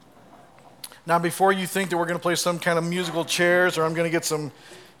Now, before you think that we're going to play some kind of musical chairs or I'm going to get some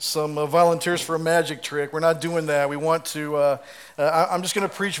volunteers for a magic trick, we're not doing that. We want to, I'm just going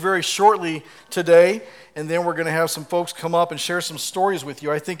to preach very shortly today, and then we're going to have some folks come up and share some stories with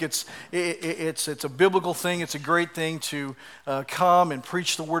you. I think it's a biblical thing. It's a great thing to come and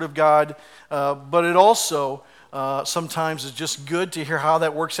preach the Word of God, but it also sometimes is just good to hear how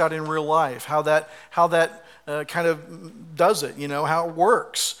that works out in real life, how that kind of does it, how it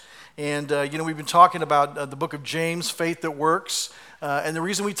works. And, we've been talking about the book of James, Faith That Works. And the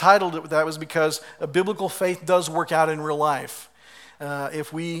reason we titled it that was because a biblical faith does work out in real life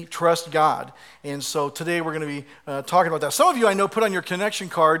if we trust God. And so today we're going to be talking about that. Some of you I know put on your connection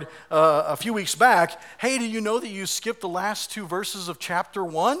card a few weeks back, hey, do you know that you skipped the last 2 verses of chapter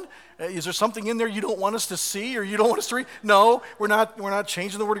 1? Is there something in there you don't want us to see or you don't want us to read? No, we're not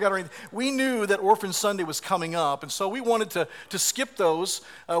changing the Word of God or anything. We knew that Orphan Sunday was coming up, and so we wanted to skip those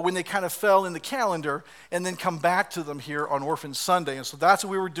when they kind of fell in the calendar and then come back to them here on Orphan Sunday. And so that's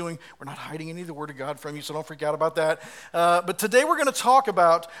what we were doing. We're not hiding any of the Word of God from you, so don't freak out about that. But today we're going to talk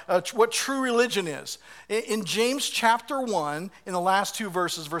about what true religion is. In James chapter 1, in the last 2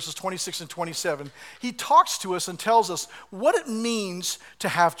 verses, verses 26 and 27, he talks to us and tells us what it means to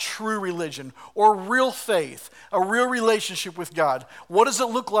have true religion or real faith, a real relationship with God. What does it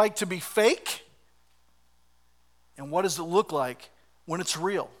look like to be fake? And what does it look like when it's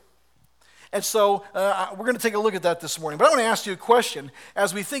real? And so we're going to take a look at that this morning. But I want to ask you a question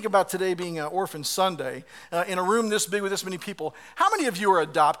as we think about today being Orphan Sunday, in a room this big with this many people. How many of you are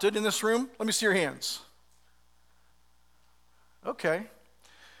adopted in this room? Let me see your hands. Okay.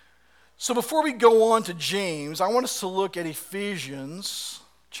 So before we go on to James, I want us to look at Ephesians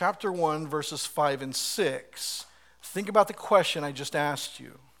chapter 1, verses 5 and 6. Think about the question I just asked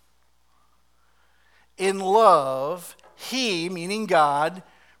you. In love, He, meaning God,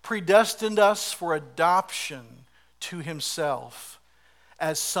 predestined us for adoption to Himself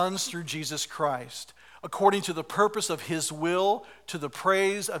as sons through Jesus Christ, according to the purpose of His will, to the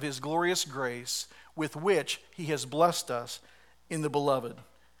praise of His glorious grace, with which He has blessed us in the Beloved.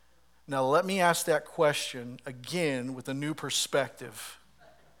 Now let me ask that question again with a new perspective.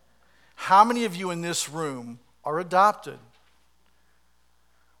 How many of you in this room are adopted?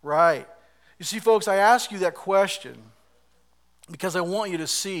 Right. You see, folks, I ask you that question because I want you to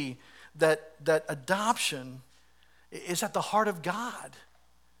see that adoption is at the heart of God.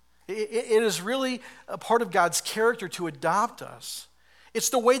 It is really a part of God's character to adopt us. It's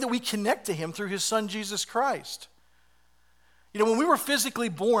the way that we connect to Him through His Son, Jesus Christ. When we were physically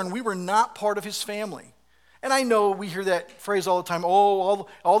born, we were not part of His family. And I know we hear that phrase all the time, all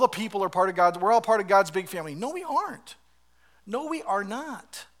the people are part of God's, we're all part of God's big family. No, we aren't. No, we are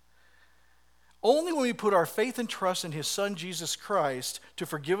not. Only when we put our faith and trust in His Son, Jesus Christ, to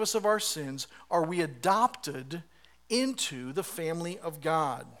forgive us of our sins, are we adopted into the family of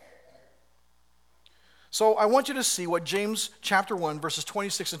God. So I want you to see what James chapter 1, verses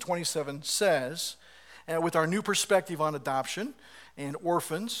 26 and 27 says, with our new perspective on adoption and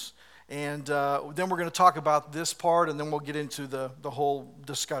orphans. And then we're going to talk about this part, and then we'll get into the whole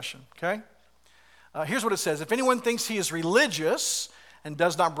discussion, okay? Here's what it says. If anyone thinks he is religious and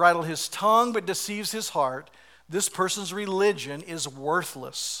does not bridle his tongue but deceives his heart, this person's religion is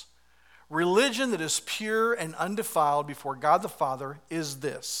worthless. Religion that is pure and undefiled before God the Father is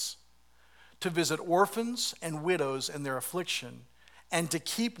this: to visit orphans and widows in their affliction and to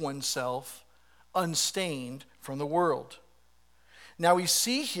keep oneself unstained from the world. Now we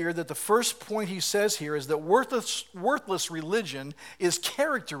see here that the first point he says here is that worthless religion is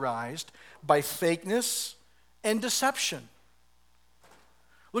characterized by fakeness and deception.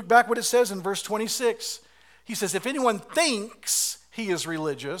 Look back what it says in verse 26. He says, if anyone thinks he is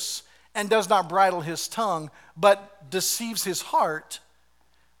religious and does not bridle his tongue but deceives his heart,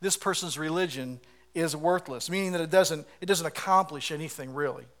 this person's religion is worthless, meaning that it doesn't accomplish anything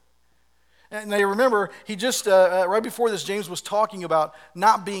really. And now you remember, he just, right before this, James was talking about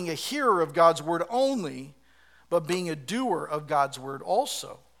not being a hearer of God's word only, but being a doer of God's word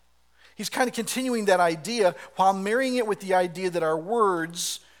also. He's kind of continuing that idea while marrying it with the idea that our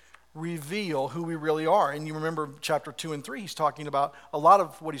words reveal who we really are. And you remember chapter 2 and 3, he's talking about, a lot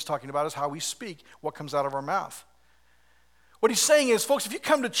of what he's talking about is how we speak, what comes out of our mouth. What he's saying is, folks, if you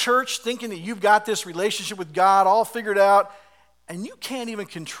come to church thinking that you've got this relationship with God all figured out, and you can't even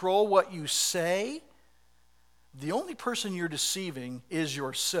control what you say, the only person you're deceiving is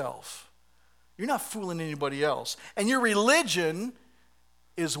yourself. You're not fooling anybody else. And your religion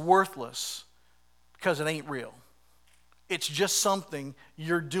is worthless because it ain't real. It's just something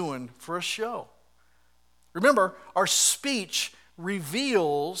you're doing for a show. Remember, our speech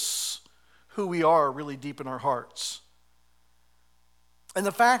reveals who we are really deep in our hearts. And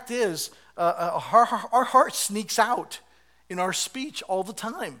the fact is, our heart sneaks out in our speech all the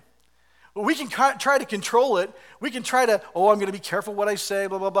time. We can try to control it. We can try to, I'm going to be careful what I say,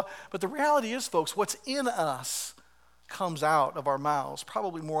 blah, blah, blah. But the reality is, folks, what's in us comes out of our mouths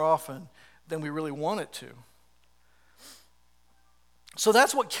probably more often than we really want it to. So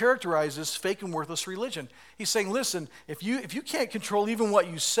that's what characterizes fake and worthless religion. He's saying, listen, if you can't control even what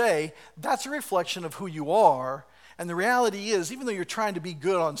you say, that's a reflection of who you are. And the reality is, even though you're trying to be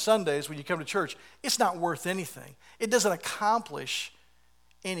good on Sundays when you come to church, it's not worth anything. It doesn't accomplish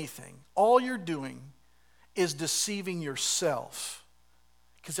anything. All you're doing is deceiving yourself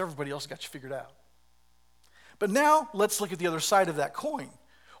because everybody else got you figured out. But now, let's look at the other side of that coin.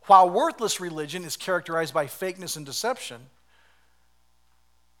 While worthless religion is characterized by fakeness and deception,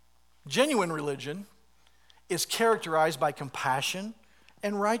 genuine religion is characterized by compassion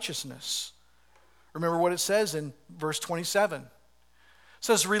and righteousness. Remember what it says in verse 27. It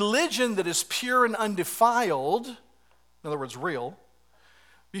says, religion that is pure and undefiled, in other words, real,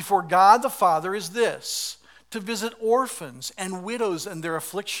 before God the Father is this, to visit orphans and widows in their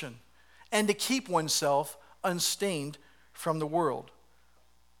affliction, and to keep oneself unstained from the world.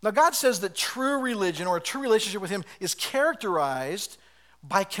 Now God says that true religion or a true relationship with Him is characterized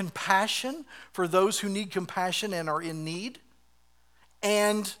by compassion for those who need compassion and are in need,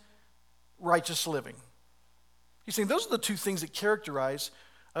 and righteous living. He's saying those are the two things that characterize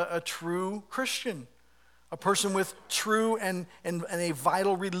a true Christian, a person with true and a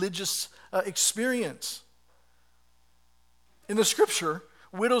vital religious experience. In the Scripture,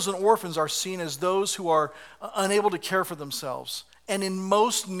 widows and orphans are seen as those who are unable to care for themselves and in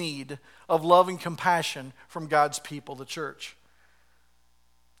most need of love and compassion from God's people, the church.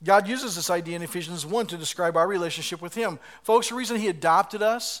 God uses this idea in Ephesians 1 to describe our relationship with Him. Folks, the reason He adopted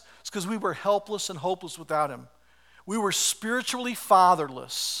us is because we were helpless and hopeless without Him. We were spiritually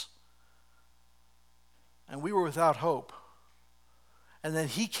fatherless, and we were without hope. And then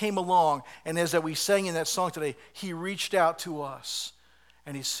He came along, and as we sang in that song today, He reached out to us,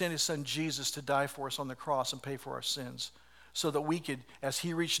 and He sent His Son Jesus to die for us on the cross and pay for our sins, so that we could, as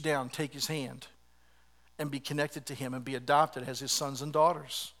He reached down, take His hand and be connected to Him and be adopted as His sons and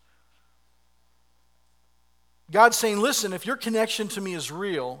daughters. God's saying, listen, if your connection to me is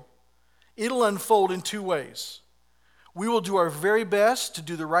real, it'll unfold in two ways. We will do our very best to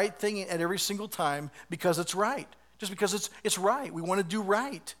do the right thing at every single time because it's right. Just because it's right. We want to do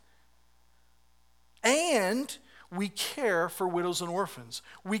right. And we care for widows and orphans.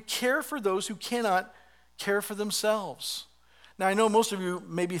 We care for those who cannot care for themselves. Now, I know most of you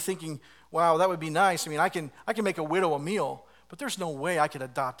may be thinking, wow, that would be nice. I mean, I can make a widow a meal, but there's no way I could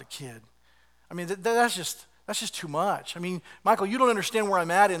adopt a kid. I mean, that's just too much. I mean, Michael, you don't understand where I'm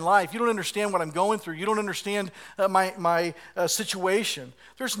at in life. You don't understand what I'm going through. You don't understand my situation.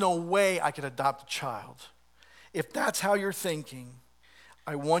 There's no way I could adopt a child. If that's how you're thinking,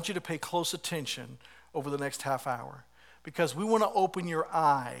 I want you to pay close attention over the next half hour, because we want to open your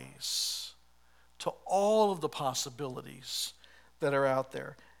eyes to all of the possibilities that are out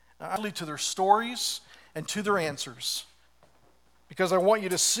there, to their stories and to their answers, because I want you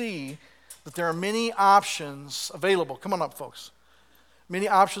to see that there are many options available. Come on up, folks. Many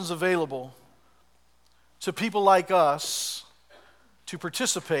options available to people like us to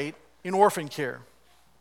participate in orphan care.